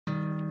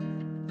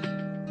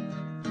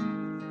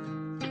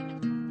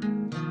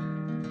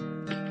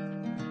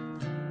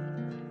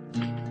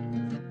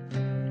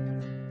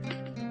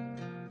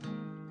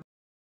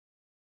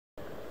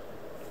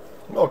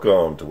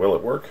Welcome to Will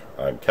It Work?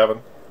 I'm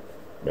Kevin.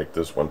 Make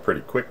this one pretty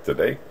quick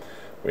today.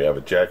 We have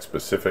a Jakks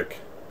Pacific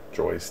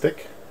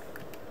joystick.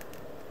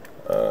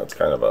 It's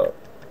kind of a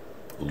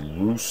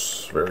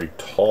loose, very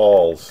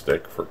tall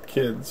stick for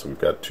kids. We've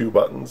got two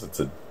buttons.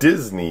 It's a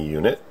Disney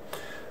unit,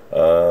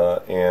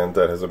 and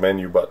that has a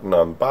menu button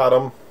on the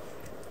bottom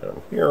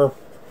down here,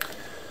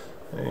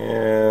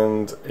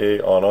 and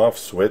a on-off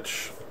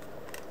switch.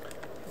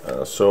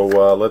 So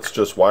let's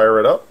just wire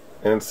it up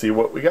and see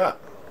what we got.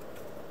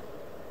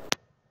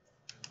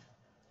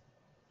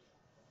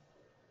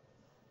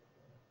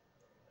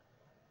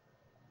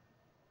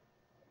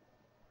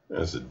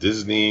 There's a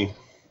Disney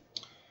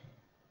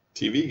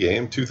TV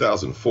game,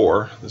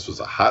 2004. This was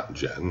a hot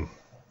gen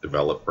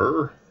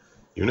developer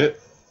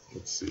unit.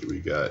 Let's see, we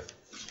got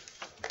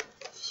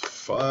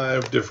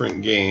 5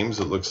 different games,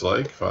 it looks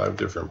like, 5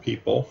 different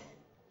people.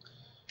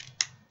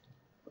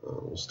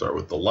 We'll start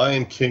with the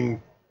Lion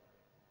King,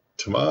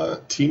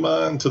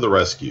 Timon to the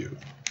rescue.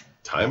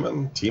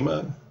 Timon?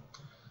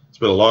 It's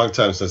been a long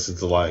time since it's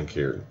the Lion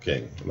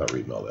King. I'm not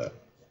reading all that.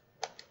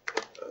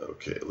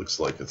 Okay, it looks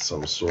like it's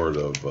some sort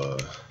of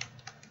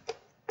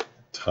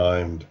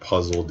timed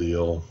puzzle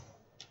deal.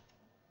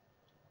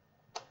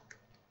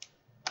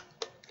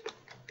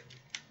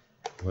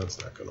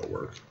 That's not going to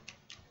work.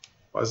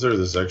 Why is there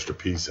this extra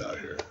piece out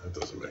here? That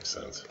doesn't make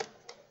sense.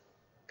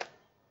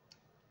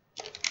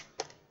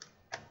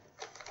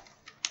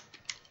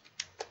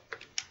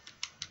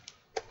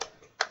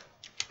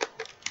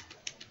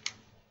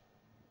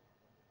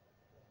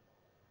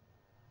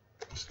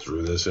 Just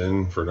threw this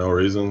in for no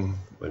reason.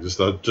 Like just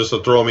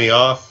to throw me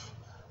off.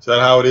 Is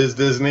that how it is,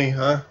 Disney?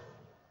 Huh?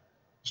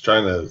 Just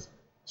trying to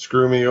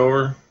screw me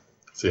over.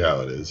 Let's see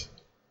how it is.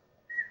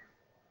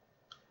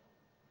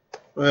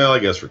 Well, I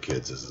guess for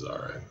kids this is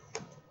alright.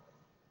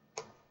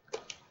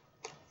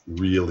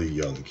 Really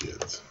young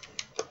kids.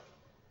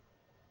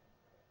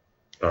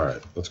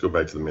 Alright, let's go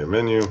back to the main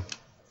menu.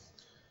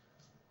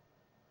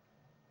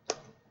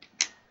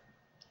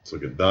 Let's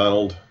look at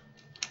Donald.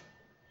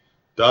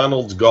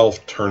 Donald's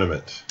Golf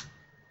Tournament.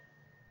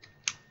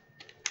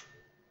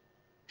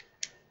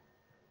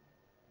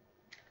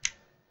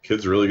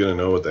 Kids really going to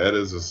know what that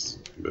is? This is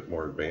a bit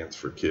more advanced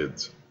for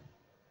kids.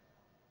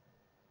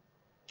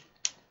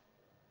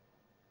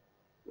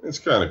 It's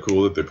kind of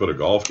cool that they put a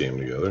golf game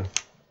together.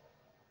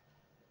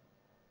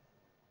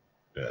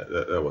 Yeah,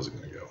 that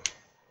wasn't going to go.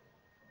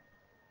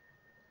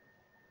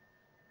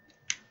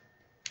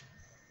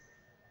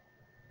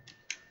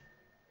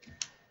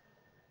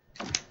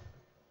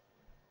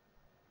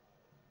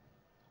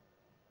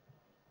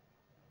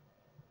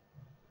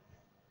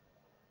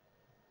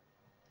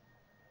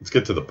 Let's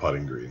get to the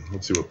putting green.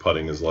 Let's see what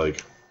putting is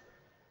like.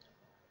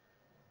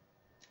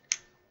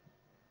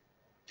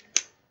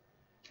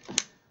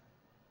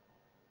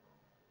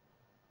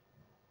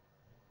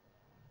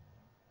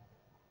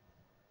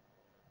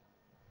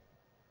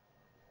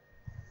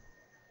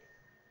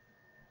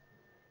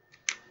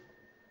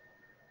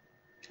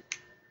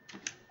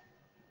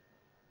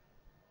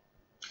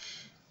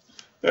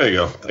 There you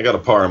go. I got a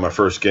par in my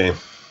first game.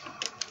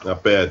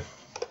 Not bad.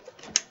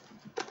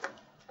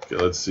 Okay,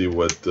 let's see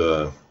what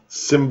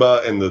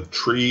Simba and the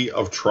Tree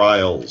of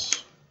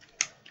Trials.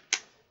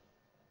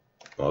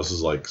 Oh, this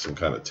is like some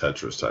kind of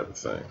Tetris type of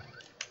thing.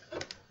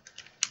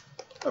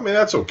 I mean,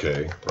 that's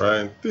okay,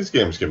 right? These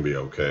games can be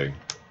okay.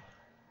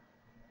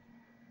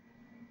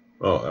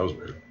 Oh, that was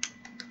weird.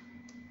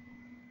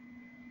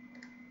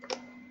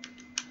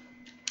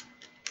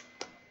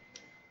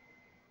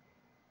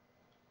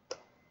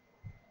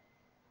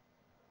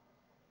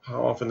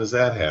 How often does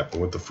that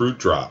happen with the fruit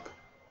drop?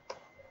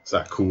 Is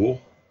that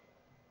cool?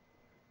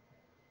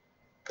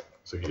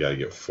 So you gotta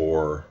get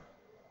 4.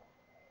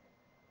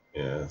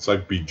 Yeah, it's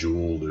like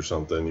Bejeweled or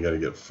something. You gotta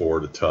get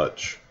 4 to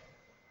touch.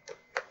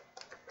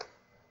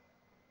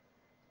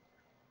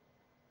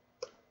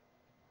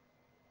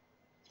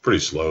 It's pretty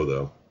slow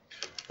though.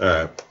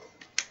 Alright.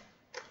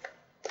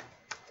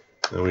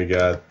 Then we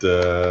got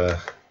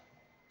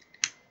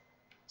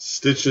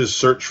Stitch's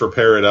Search for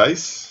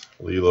Paradise.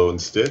 Lilo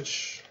and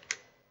Stitch.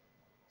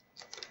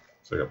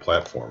 It's like a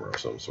platformer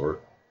of some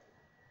sort.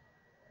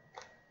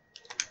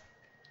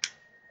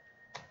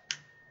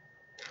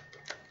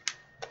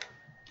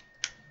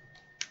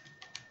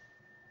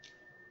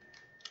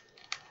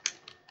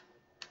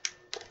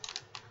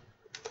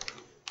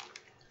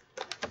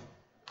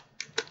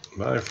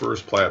 My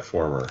first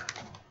platformer.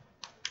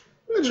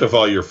 Imagine if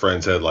all your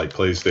friends had like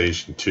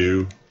PlayStation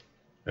 2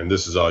 and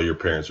this is all your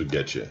parents would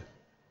get you.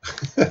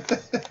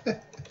 You'd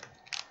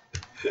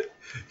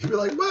be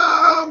like,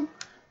 Mom,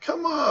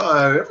 come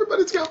on,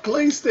 everybody's got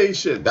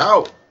PlayStation.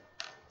 No,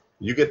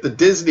 you get the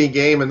Disney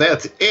game and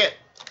that's it.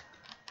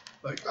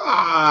 Like,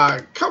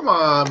 come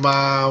on,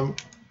 Mom.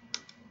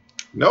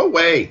 No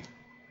way.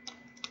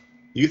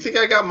 You think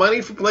I got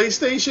money for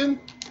PlayStation?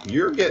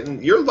 You're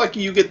lucky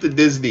you get the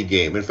Disney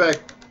game. In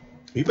fact,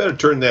 you better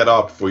turn that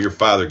off before your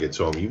father gets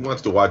home. He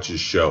wants to watch his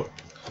show.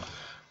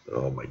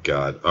 Oh my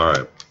God. All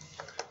right.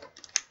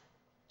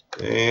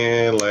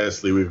 And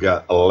lastly, we've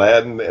got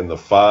Aladdin and the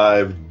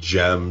 5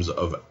 Gems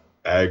of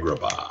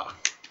Agrabah.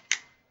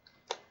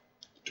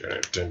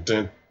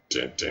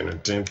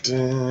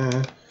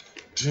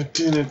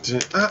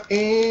 I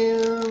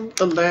am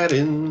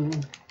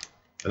Aladdin,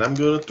 and I'm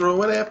gonna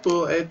throw an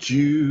apple at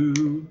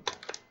you.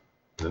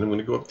 Then I'm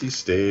gonna go up these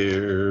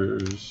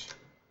stairs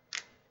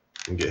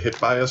and get hit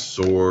by a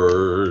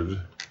sword.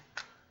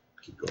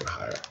 Keep going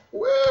higher.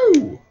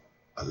 Woo!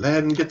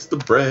 Aladdin gets the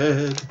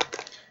bread.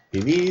 He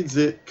needs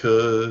it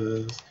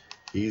 'cause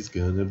he's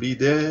gonna be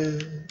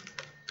dead.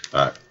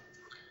 Alright.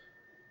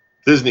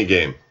 Disney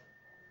game.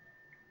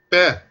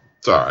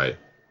 It's alright.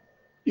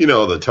 You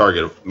know the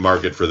target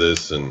market for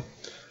this, and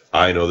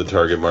I know the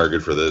target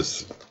market for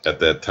this at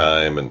that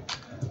time, and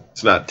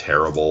it's not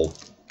terrible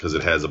because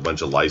it has a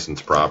bunch of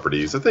licensed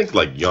properties. I think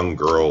like young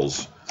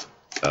girls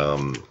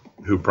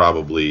who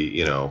probably,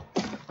 you know,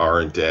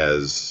 aren't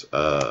as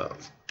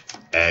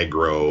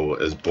aggro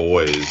as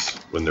boys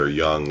when they're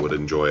young would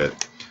enjoy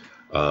it.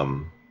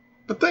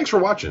 But thanks for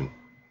watching.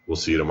 We'll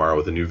see you tomorrow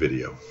with a new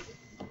video.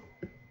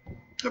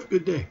 Have a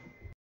good day.